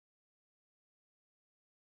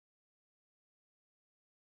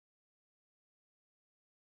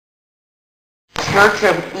Church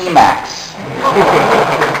of Emacs.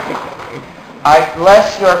 I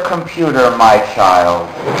bless your computer, my child.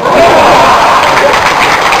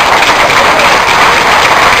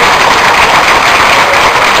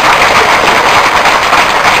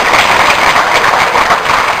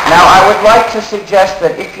 Now, I would like to suggest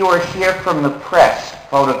that if you are here from the press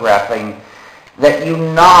photographing, that you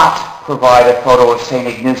not provide a photo of St.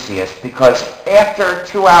 Ignatius, because after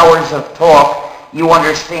 2 hours of talk, you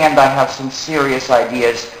understand I have some serious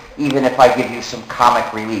ideas, even if I give you some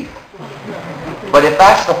comic relief. But if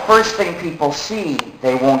that's the first thing people see,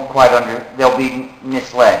 they won't quite they'll be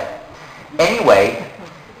misled. Anyway,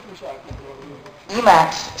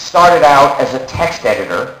 Emacs started out as a text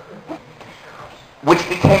editor, which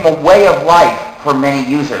became a way of life for many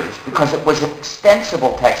users because it was an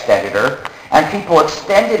extensible text editor, and people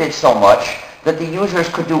extended it so much that the users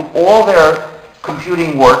could do all their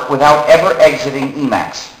computing work without ever exiting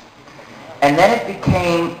Emacs. And then it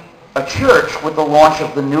became a church with the launch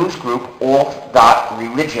of the news group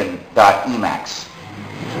alt.religion.emacs.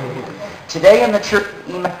 Today in the Church of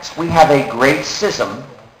Emacs we have a great schism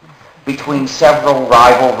between several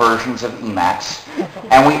rival versions of Emacs,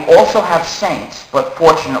 and we also have saints, but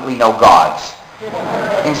fortunately no gods.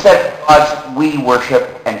 Instead of gods, we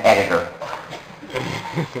worship an editor.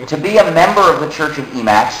 To be a member of the Church of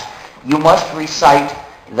Emacs, you must recite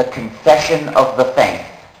the Confession of the Faith.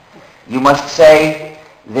 You must say,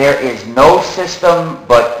 there is no system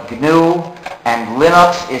but GNU, and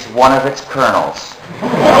Linux is one of its kernels.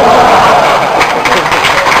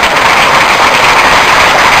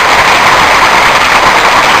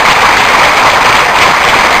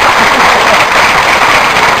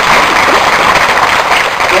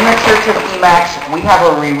 In the Church of Emacs, we have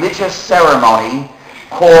a religious ceremony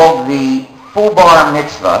called the Bar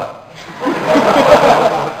Mitzvah,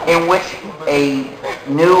 in which a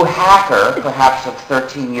new hacker, perhaps of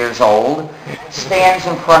 13 years old, stands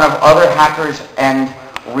in front of other hackers and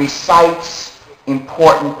recites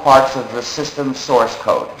important parts of the system source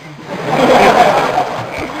code.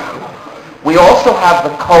 We also have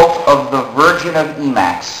the cult of the Virgin of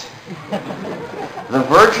Emacs. The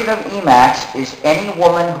Virgin of Emacs is any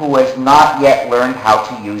woman who has not yet learned how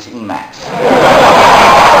to use Emacs.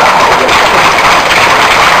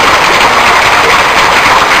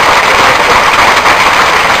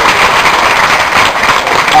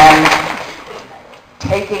 And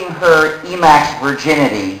taking her Emacs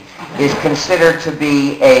virginity is considered to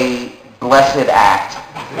be a blessed act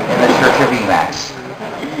in the Church of Emacs.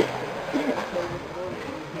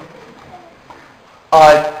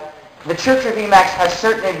 The Church of Emacs has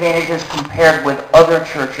certain advantages compared with other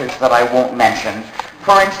churches that I won't mention.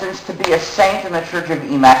 For instance, to be a saint in the Church of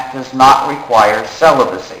Emacs does not require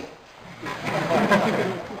celibacy.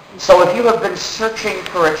 So if you have been searching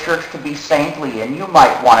for a church to be saintly in, you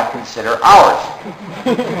might want to consider ours.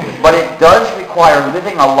 But it does require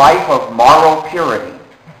living a life of moral purity.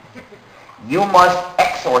 You must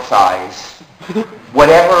exorcise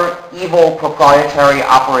whatever evil proprietary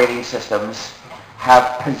operating systems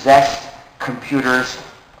have possessed computers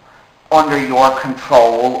under your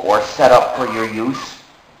control or set up for your use,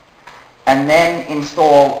 and then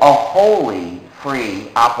install a wholly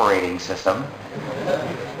free operating system,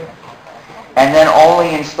 and then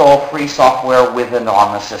only install free software with and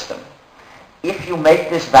on the system. If you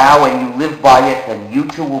make this vow and you live by it, then you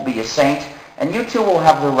too will be a saint, and you too will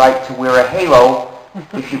have the right to wear a halo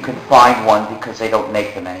if you can find one, because they don't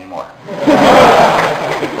make them anymore.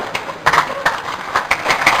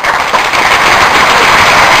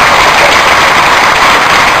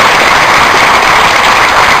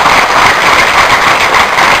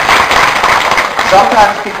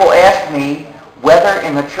 Sometimes people ask me whether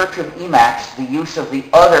in the Church of Emacs the use of the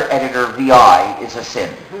other editor VI is a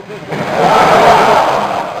sin.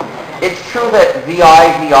 It's true that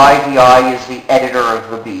VI is the editor of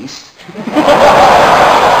the beast.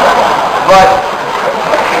 But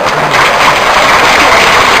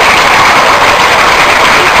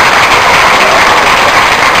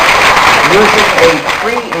using a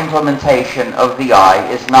pre-implementation of VI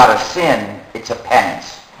is not a sin, it's a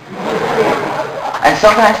penance. And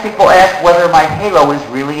sometimes people ask whether my Halo is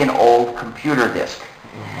really an old computer disk.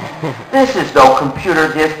 This is no computer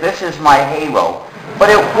disk, this is my Halo.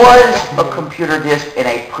 But it was a computer disk in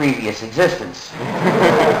a previous existence.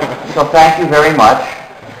 So thank you very much.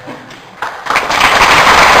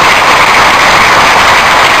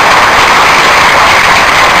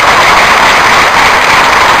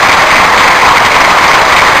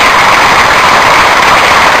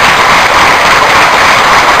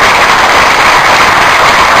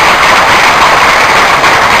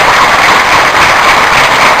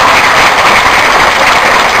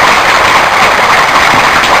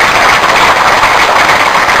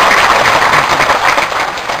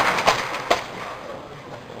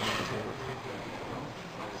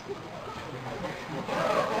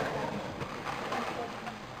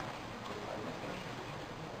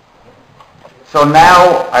 So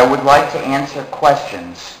now I would like to answer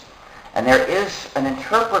questions. And there is an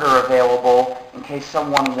interpreter available in case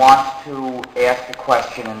someone wants to ask a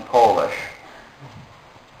question in Polish.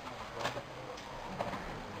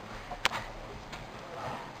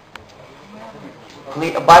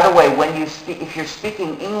 Please, by the way, when you speak, if you're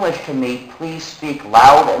speaking English to me, please speak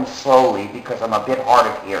loud and slowly because I'm a bit hard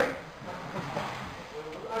of hearing.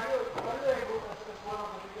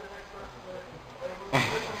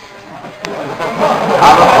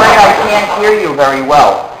 I'm afraid I can't hear you very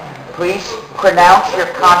well. Please pronounce your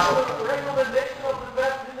consonant.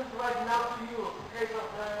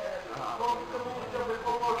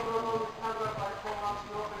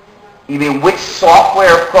 You mean which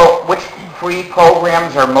software, which free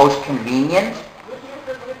programs are most convenient?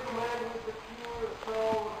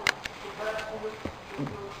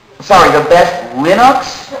 Sorry, the best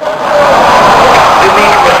Linux?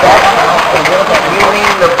 You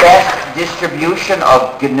mean the best distribution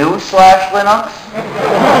of GNU/Linux?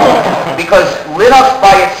 Because Linux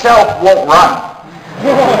by itself won't run.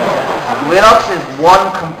 Linux is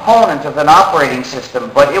one component of an operating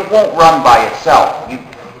system, but it won't run by itself.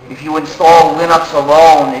 If you install Linux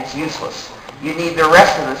alone, it's useless. You need the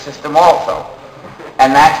rest of the system also.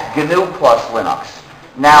 And that's GNU plus Linux.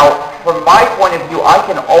 Now, from my point of view, I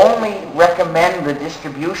can only recommend the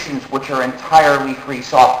distributions which are entirely free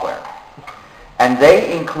software. And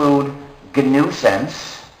they include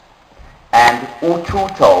GNU-sense and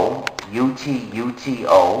Ututo,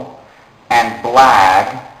 U-T-U-T-O, and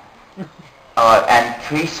BLAG, and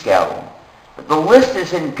Triskel. The list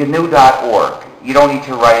is in GNU.org. You don't need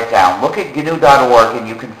to write it down. Look at GNU.org and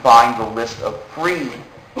you can find the list of free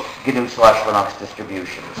GNU/Linux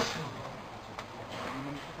distributions.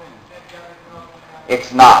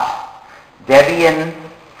 It's not. Debian,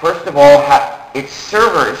 first of all, its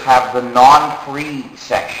servers have the non-free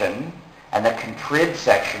section and the contrib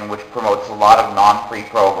section, which promotes a lot of non-free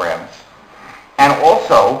programs. And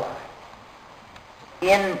also,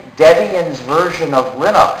 in Debian's version of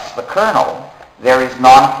Linux, the kernel, there is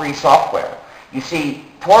non-free software. You see,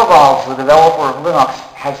 Torvalds, the developer of Linux,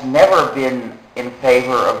 has never been in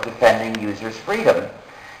favor of defending users' freedom.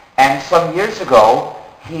 And some years ago,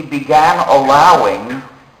 he began allowing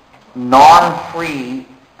non-free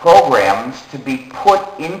programs to be put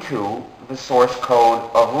into the source code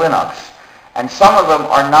of Linux. And some of them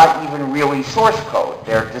are not even really source code.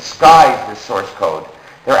 They're disguised as source code.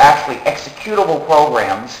 They're actually executable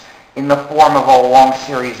programs in the form of a long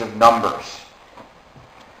series of numbers.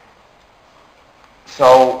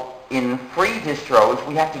 So in free distros,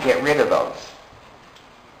 we have to get rid of those.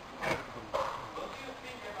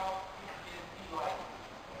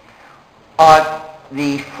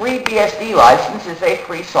 The free BSD license is a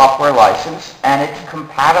free software license, and it's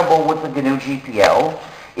compatible with the GNU GPL.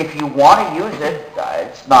 If you want to use it,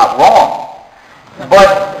 it's not wrong.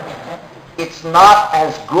 But it's not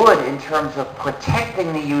as good in terms of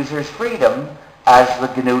protecting the user's freedom as the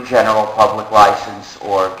GNU General Public License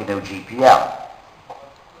or GNU GPL.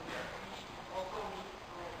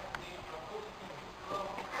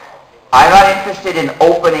 I'm not interested in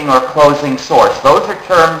opening or closing source. Those are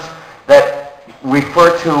terms that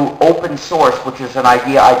refer to open source, which is an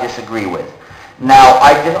idea I disagree with. Now,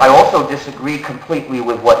 I also disagree completely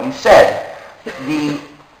with what you said. The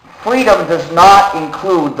freedom does not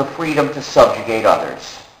include the freedom to subjugate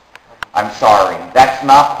others. I'm sorry. That's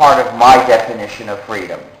not part of my definition of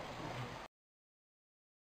freedom.